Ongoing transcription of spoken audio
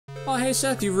Oh, hey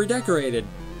Seth, you've redecorated.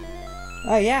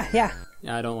 Oh, yeah. Yeah,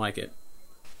 I don't like it.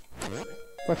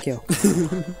 Fuck you.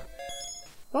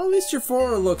 Well, at least your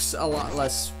floor looks a lot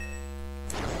less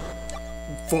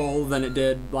full than it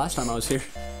did last time I was here.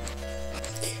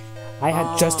 I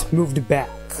had just moved back.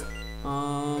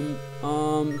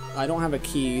 I don't have a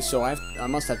key, so I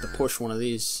must have to push one of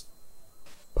these.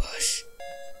 Push.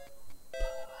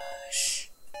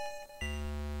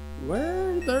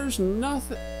 Where there's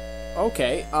nothing.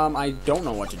 Okay, I don't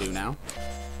know what to do now.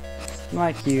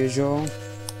 Like usual.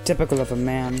 Typical of a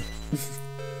man.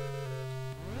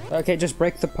 Okay, just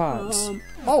break the pots.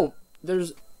 Oh,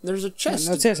 there's a chest.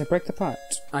 No, seriously, break the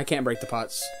pots. I can't break the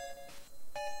pots.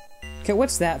 Okay,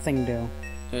 what's that thing do?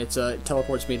 It's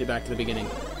teleports me back to the beginning.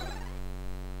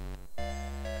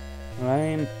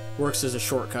 Lame. Works as a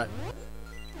shortcut.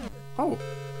 Oh,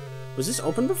 was this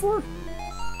open before?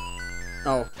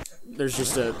 Oh, there's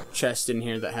just a chest in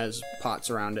here that has pots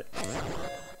around it.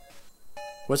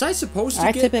 Was I supposed to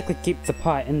I typically keep the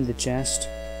pot in the chest.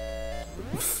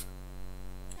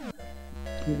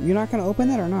 You're not gonna open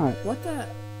it or not? What the?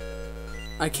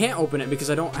 I can't open it because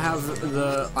I don't have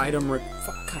the item. God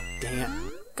dang it!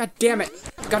 God damn it!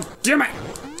 God damn it!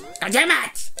 God damn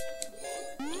it!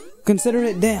 Consider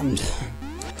it damned.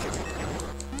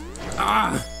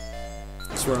 Ah!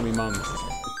 Swear on me, mum.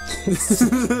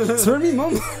 Swear me,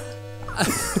 mum.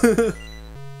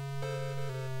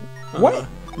 What?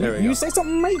 There we you go. say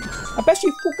something, mate? I bet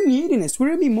you fucking eating it.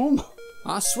 Swear to me, mum.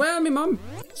 I swear on me, mum.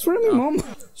 Swear to me, mum.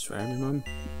 Swear on me, mum.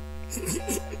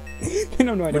 I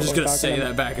don't know. We're just gonna say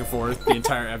that back and forth the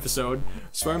entire episode.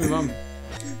 Swear on me, mum.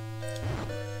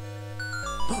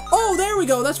 Oh, there we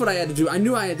go. That's what I had to do. I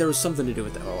knew there was something to do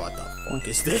with that. Oh, what the fuck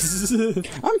is this?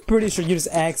 I'm pretty sure you just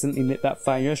accidentally lit that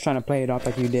fire. You're just trying to play it off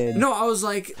like you did. No, I was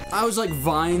like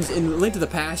vines. In Link to the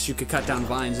Past, you could cut down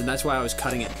vines, and that's why I was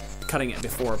cutting it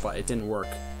before, but it didn't work.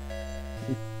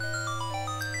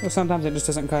 Well, sometimes it just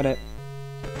doesn't cut it.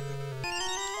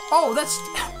 Oh, that's.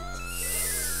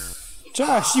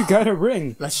 Josh, you got a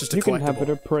ring. That's just a You collectible. can have it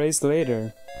appraised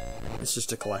later. It's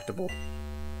just a collectible.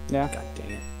 Yeah. God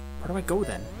dang it. Where do I go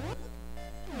then?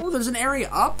 Oh, there's an area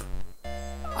up?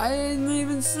 I didn't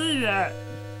even see that.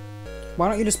 Why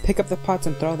don't you just pick up the pots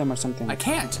and throw them or something? I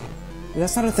can't.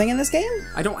 That's not a thing in this game?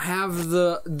 I don't have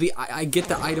I get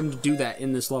the item to do that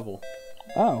in this level.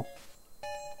 Oh.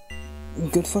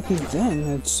 Good fucking thing.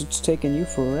 It's taking you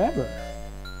forever.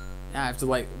 I have to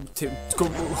like go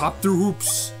hop through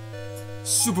hoops.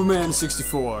 Superman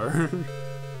 64.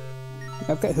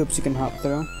 I've got hoops you can hop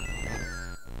through.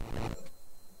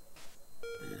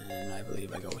 And I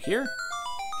believe I go here.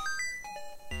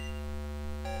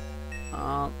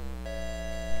 Hang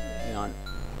on.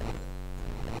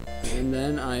 And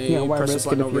then I why press risk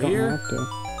the button it if you over don't here.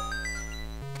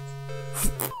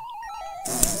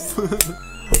 have to?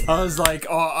 I was like,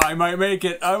 oh, I might make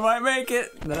it. I might make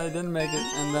it. Then I didn't make it,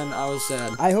 and then I was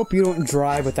sad. I hope you don't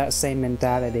drive with that same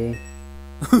mentality.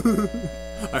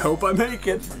 I hope I make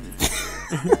it.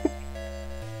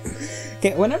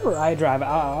 Okay, whenever I drive,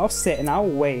 I'll sit and I'll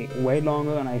wait way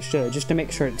longer than I should just to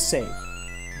make sure it's safe.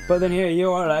 But then here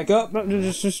you are like, oh,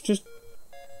 just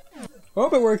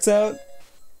hope it works out.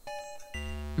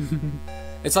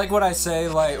 It's like what I say,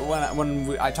 like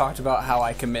when I talked about how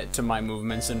I commit to my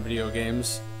movements in video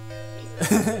games.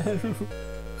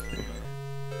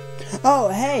 Oh,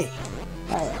 hey!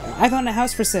 I found a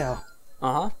house for sale.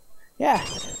 Uh-huh. Yeah,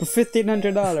 for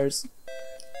 $1,500.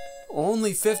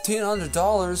 Only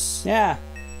 $1,500. Yeah.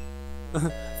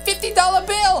 $50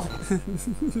 bill.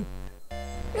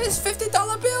 It's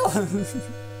 $50 bill.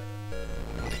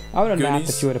 I would have laughed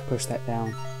Goonies? if you would have pushed that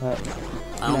down. But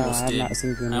I no, almost I've did. not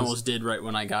seen Goonies. I almost did right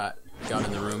when I got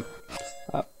in the room.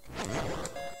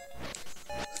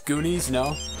 Goonies?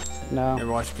 No. No.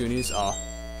 Never watched Goonies? Oh.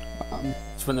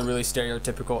 It's when the really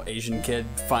stereotypical Asian kid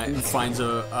finds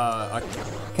a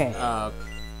Okay.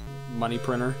 money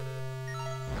printer.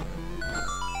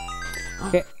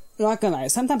 Okay. Not gonna lie,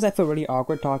 sometimes I feel really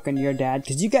awkward talking to your dad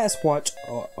because you guys watch.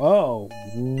 Oh,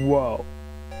 whoa.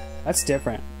 That's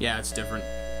different. Yeah, it's different.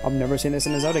 I've never seen this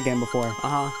in a Zelda game before.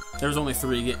 There's only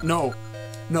 3 No,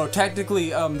 technically,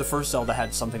 the first Zelda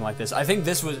had something like this. I think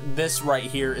this right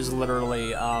here is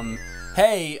literally,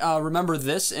 hey, remember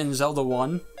this in Zelda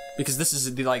 1? Because this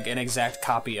is like an exact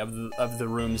copy of the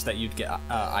rooms that you'd get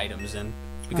items in.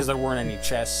 Because there weren't any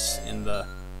chests in the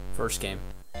first game.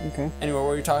 Okay. Anyway, what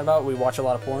were you talking about? We watch a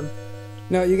lot of porn?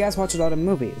 No, you guys watch a lot of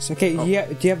movies. Okay, do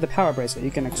you have the power bracelet?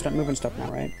 You can start moving stuff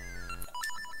now, right?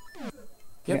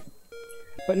 Yep. Okay.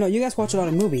 But no, you guys watch a lot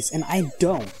of movies, and I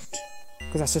don't.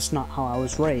 Because that's just not how I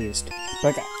was raised.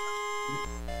 Like,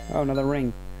 oh, another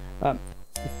ring. But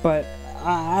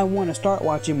I want to start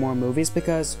watching more movies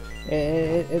because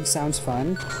it sounds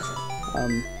fun.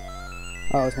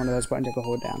 Oh, it's one of those buttons you have to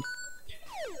hold down.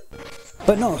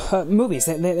 But no, movies,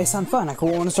 they sound fun. Like, I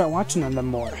want to start watching them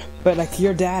more. But like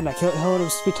your dad, like he'll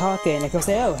just be talking, like he'll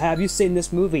say, "Oh, have you seen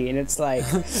this movie?" And it's like,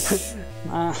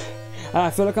 I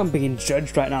feel like I'm being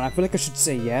judged right now. And I feel like I should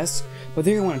say yes, but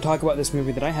then you want to talk about this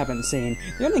movie that I haven't seen.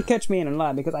 You're gonna catch me in a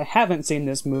lie because I haven't seen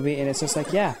this movie, and it's just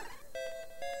like, yeah.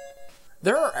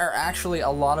 There are actually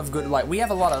a lot of good, like, we have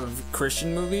a lot of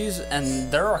Christian movies,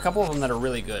 and there are a couple of them that are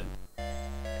really good.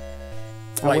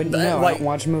 I wouldn't know. I don't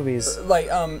watch movies. Like,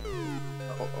 oh,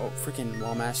 freaking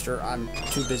Wallmaster, I'm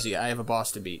too busy. I have a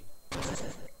boss to beat.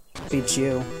 Beat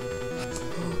you.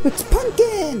 It's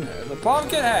Pumpkin! The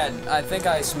pumpkin head! I think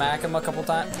I smack him a couple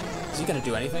times. Is he gonna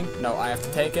do anything? No, I have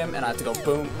to take him, and I have to go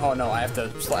boom. Oh no, I have to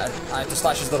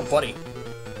slash his little buddy.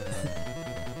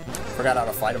 Forgot how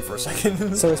to fight him for a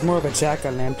second. So it's more of a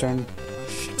jack-o'-lantern.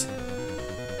 Shit.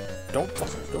 Don't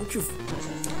you...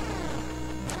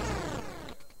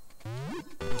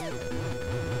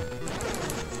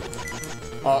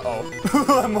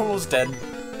 Uh-oh. I'm almost dead.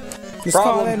 Just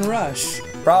call in Rush.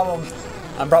 Problem.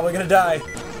 I'm probably gonna die.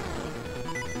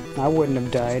 I wouldn't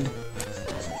have died.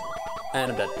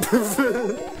 And I'm dead.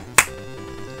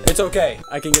 It's okay.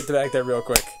 I can get back there real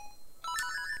quick.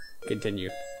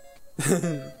 Continue.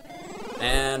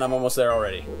 And I'm almost there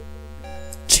already.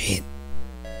 Cheat.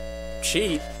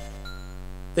 Cheat?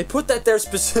 They put that there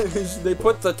they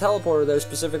put the teleporter there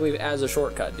specifically as a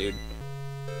shortcut, dude.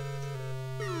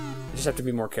 I just have to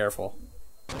be more careful.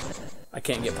 I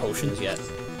can't get potions yet.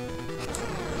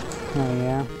 Oh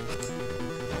yeah.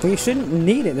 Well, you shouldn't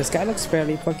need it. This guy looks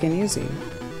fairly fucking easy.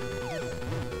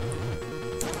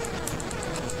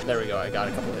 There we go. I got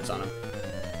a couple hits on him.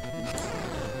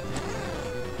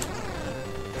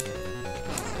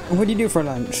 What do you do for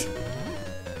lunch?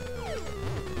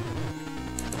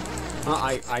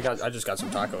 I just got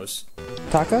some tacos.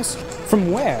 Tacos?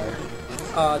 From where?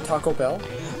 Taco Bell.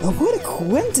 Oh, what a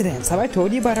coincidence! Have I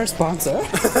told you about our sponsor?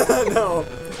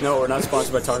 No, we're not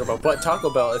sponsored by Taco Bell. But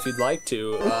Taco Bell, if you'd like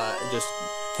to, just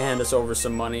hand us over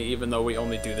some money, even though we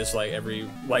only do this like every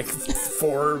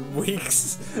 4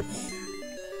 weeks.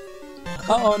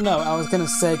 Oh no, I was gonna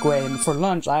segue, and for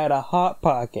lunch I had a Hot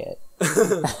Pocket.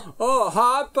 Oh,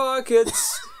 Hot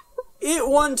Pockets! Eat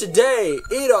one today.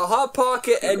 Eat a Hot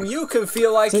Pocket, and you can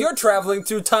feel like you're traveling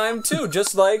through time too,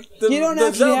 just like the Zelda Bros. You don't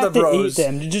actually have to eat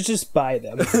them. Just buy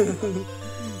them.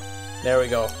 There we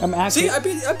go. See, I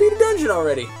beat a dungeon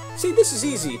already. See, this is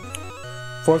easy.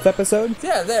 4th episode?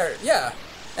 Yeah, there. Yeah,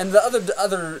 and the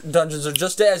other dungeons are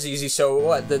just as easy. So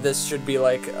what? This should be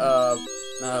like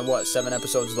what? 7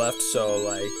 episodes left. So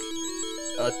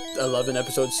like 11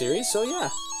 episode series. So yeah.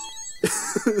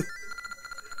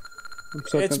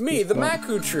 It's me, the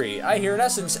Maku tree. I hear an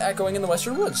essence echoing in the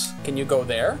western woods. Can you go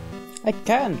there? I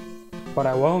can, but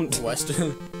I won't.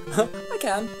 Western. I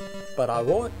can, but I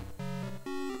won't.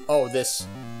 Oh, this.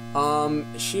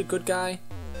 Is she a good guy?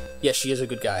 Yes, she is a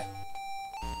good guy.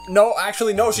 No,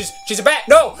 actually, no. She's a bat.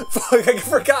 No, fuck, I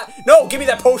forgot. No, give me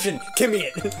that potion. Give me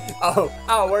it. Oh,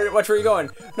 which way are you going?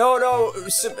 No. No.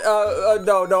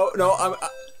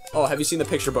 Oh, have you seen the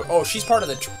picture book? Oh, she's part of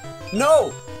the.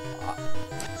 No.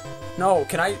 No,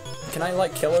 can I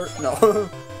like kill her? No.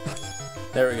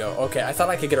 There we go. Okay, I thought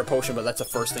I could get her potion, but that's the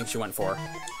first thing she went for.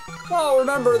 Oh,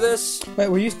 remember this. Wait,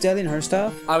 were you stealing her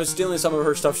stuff? I was stealing some of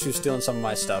her stuff, she was stealing some of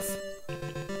my stuff.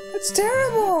 That's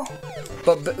terrible.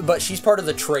 But she's part of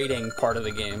the trading part of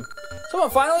the game. Someone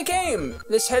finally came!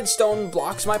 This headstone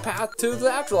blocks my path to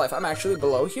the afterlife. I'm actually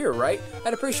below here, right?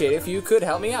 I'd appreciate it if you could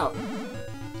help me out.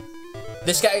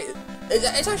 This guy...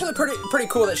 It's actually pretty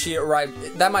cool that she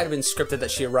arrived. That might have been scripted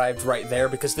that she arrived right there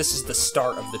because this is the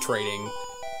start of the trading.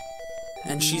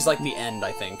 And she's like the end,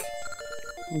 I think.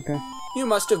 Okay. You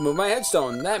must have moved my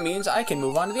headstone. That means I can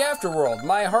move on to the afterworld.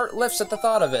 My heart lifts at the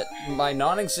thought of it. My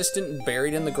non-existent,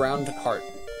 buried in the ground heart.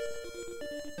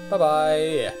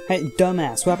 Bye-bye. Hey,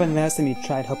 dumbass, what happened last time you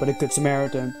tried helping a good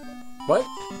Samaritan? What?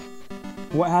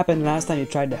 What happened last time you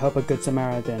tried to help a good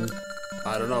Samaritan?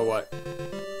 I don't know what.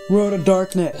 Road of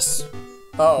Darkness.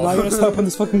 Oh. Now you're just helping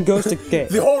this fucking ghost escape.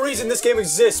 The whole reason this game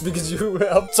exists because you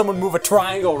helped someone move a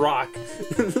triangle rock.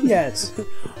 Yes.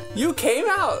 You came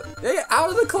out of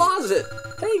the closet.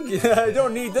 Take it. I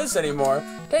don't need this anymore.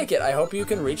 Take it. I hope you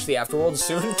can reach the afterworld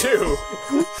soon too.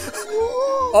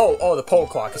 Oh, the pole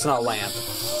clock. It's not a lamp.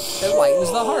 It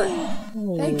lightens the heart.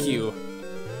 Thank you.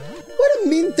 What a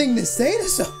mean thing to say to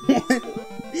someone.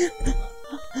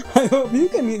 I hope you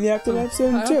can meet the afterlife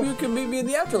soon, too. I hope you can meet me in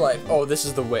the afterlife. Oh, this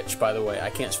is the witch, by the way. I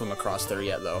can't swim across there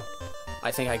yet, though.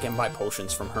 I think I can buy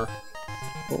potions from her.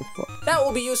 Oh, fuck. That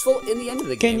will be useful in the end of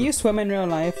the game. Can you swim in real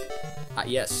life?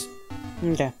 Yes.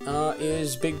 Okay.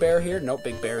 Is Big Bear here? Nope,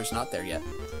 Big Bear is not there yet.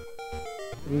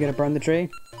 You gonna burn the tree?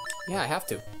 Yeah, I have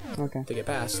to. Okay. To get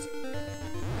past.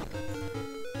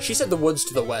 She said the woods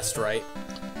to the west, right?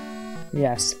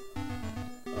 Yes.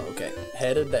 Okay,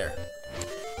 headed there.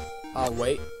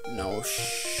 Wait. No,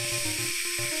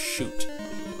 shoot.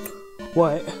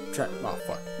 What? Oh,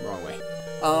 fuck. Wrong way.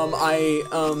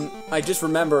 I just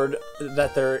remembered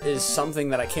that there is something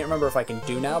that I can't remember if I can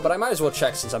do now, but I might as well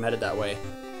check since I'm headed that way.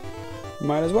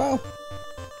 Might as well.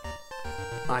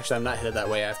 Actually, I'm not headed that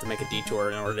way. I have to make a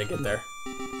detour in order to get there.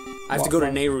 I have to go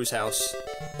to Nehru's house,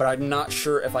 but I'm not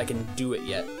sure if I can do it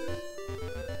yet.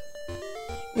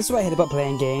 This is what I hate about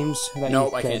playing games.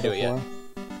 Nope, I can't do it yet.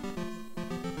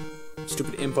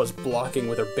 Stupid Impa's blocking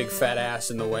with her big fat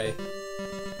ass in the way.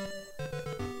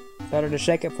 Better to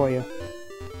shake it for you.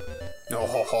 Oh,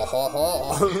 ho, ho, ho,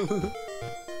 ho.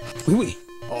 Wee.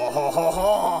 Oh, ho, ho,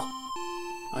 ho.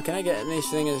 Can I get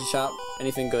anything in the shop?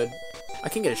 Anything good? I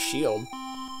can get a shield.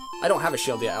 I don't have a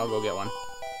shield yet. I'll go get one.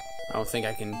 I don't think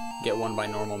I can get one by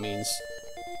normal means.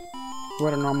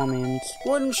 What are normal means?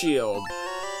 Wooden shield.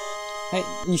 Hey,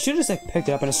 you should have just like picked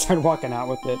it up and just started walking out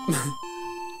with it.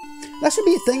 That should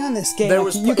be a thing on this game. There like,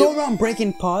 was you go around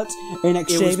breaking pots and like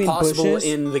shaving bushes. It was possible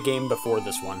in the game before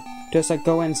this one. Just like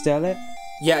go and steal it.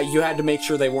 Yeah, you had to make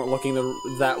sure they weren't looking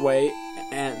that way,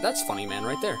 and that's funny, man,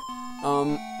 right there.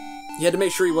 You had to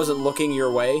make sure he wasn't looking your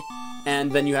way,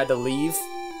 and then you had to leave,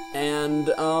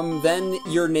 and then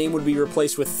your name would be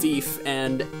replaced with Thief,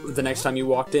 and the next time you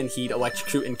walked in, he'd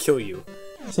electrocute and kill you.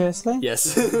 Seriously?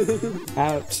 Yes.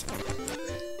 Ouch.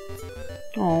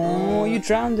 Oh, you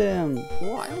drowned him.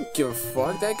 Well, I don't give a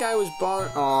fuck. That guy was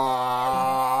bothered.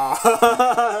 Aww.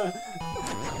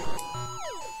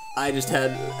 I just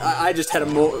had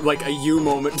a you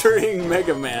moment during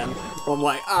Mega Man. Where I'm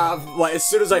like, as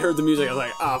soon as I heard the music, I was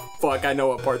like, fuck, I know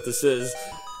what part this is.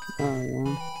 Oh,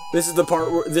 yeah. This is the part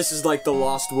where, this is like the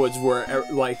Lost Woods where,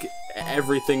 like,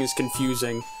 everything is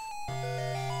confusing.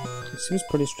 It seems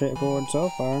pretty straightforward so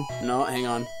far. No, hang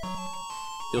on.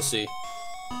 You'll see.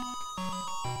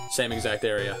 Same exact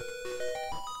area.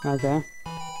 Okay.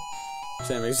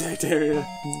 Same exact area.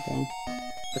 Okay. I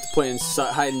have to play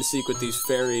hide and seek with these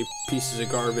fairy pieces of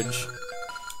garbage.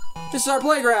 This is our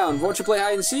playground! Won't you play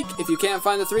hide and seek? If you can't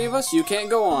find the three of us, you can't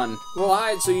go on. We'll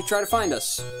hide so you try to find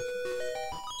us.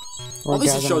 Well, at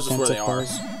least it shows us where they are.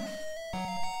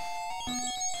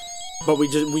 But we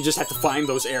just have to find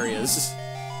those areas.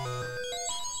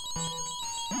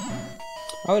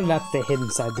 I would have left the hid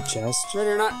inside the chest. Ready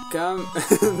or not, come.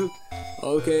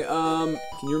 Okay,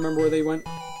 can you remember where they went?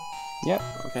 Yep.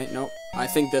 Okay, no. I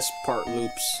think this part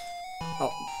loops.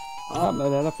 Oh,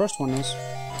 the first one is.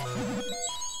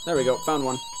 There we go, found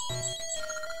one.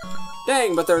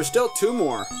 Dang, but there are still two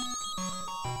more.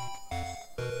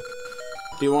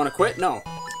 Do you want to quit? No.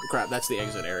 Crap, that's the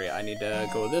exit area. I need to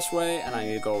go this way, and I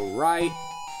need to go right,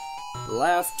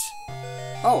 left.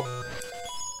 Oh!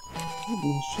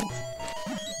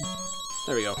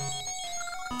 There we go.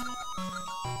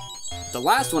 The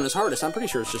last one is hardest. I'm pretty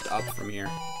sure it's just up from here.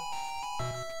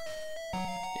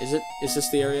 Is it? Is this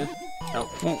the area? Oh.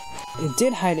 It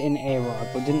did hide in a rock,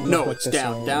 but didn't. No, it's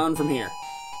down. Area. Down from here.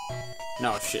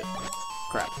 No, shit.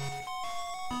 Crap.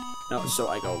 No, so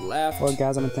I go left.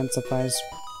 Orgasm intensifies.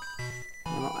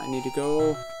 No, I need to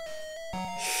go...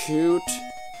 Shoot.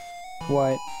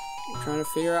 What? I'm trying to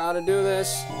figure out how to do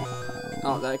this.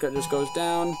 Oh, that just goes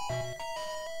down.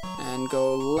 And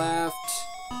go left.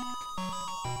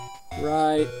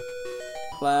 Right.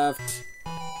 Left.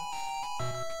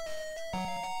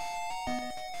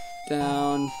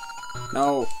 Down.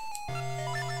 No.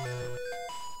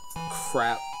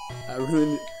 Crap. I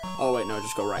ruined... Oh, wait, no,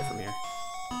 just go right from here.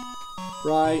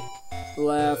 Right,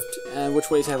 left, and which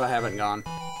ways have I haven't gone?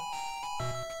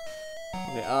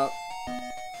 Okay, up.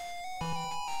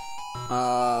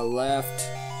 Left.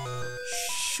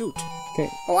 Shoot. Okay.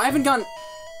 Oh, I haven't gone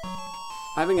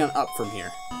up from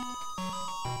here.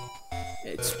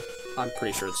 I'm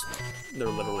pretty sure they're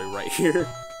literally right here.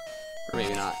 Or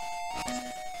maybe not.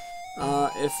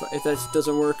 If that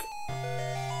doesn't work,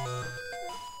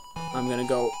 I'm gonna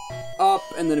go up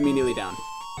and then immediately down.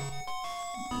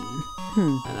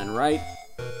 And then right,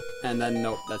 and then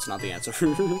nope, that's not the answer.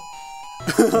 Try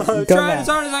as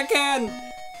hard as I can!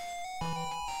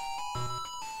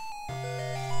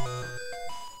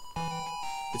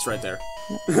 It's right there.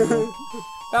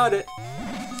 Found it!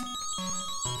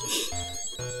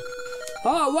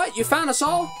 Oh, what? You found us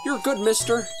all? You're good,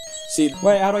 mister. See...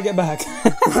 Wait, how do I get back?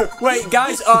 Wait,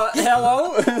 guys,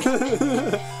 hello?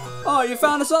 Oh, you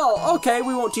found us all. Okay,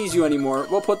 we won't tease you anymore.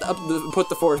 We'll put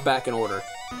the forest back in order.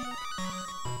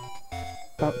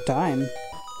 About time.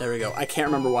 There we go. I can't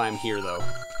remember why I'm here, though.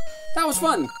 That was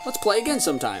fun. Let's play again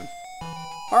sometime.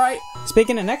 Alright.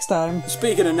 Speaking of next time.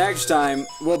 Speaking of next time,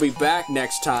 we'll be back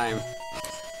next time.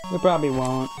 We probably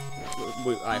won't.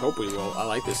 I hope we will. I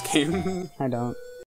like this game. I don't.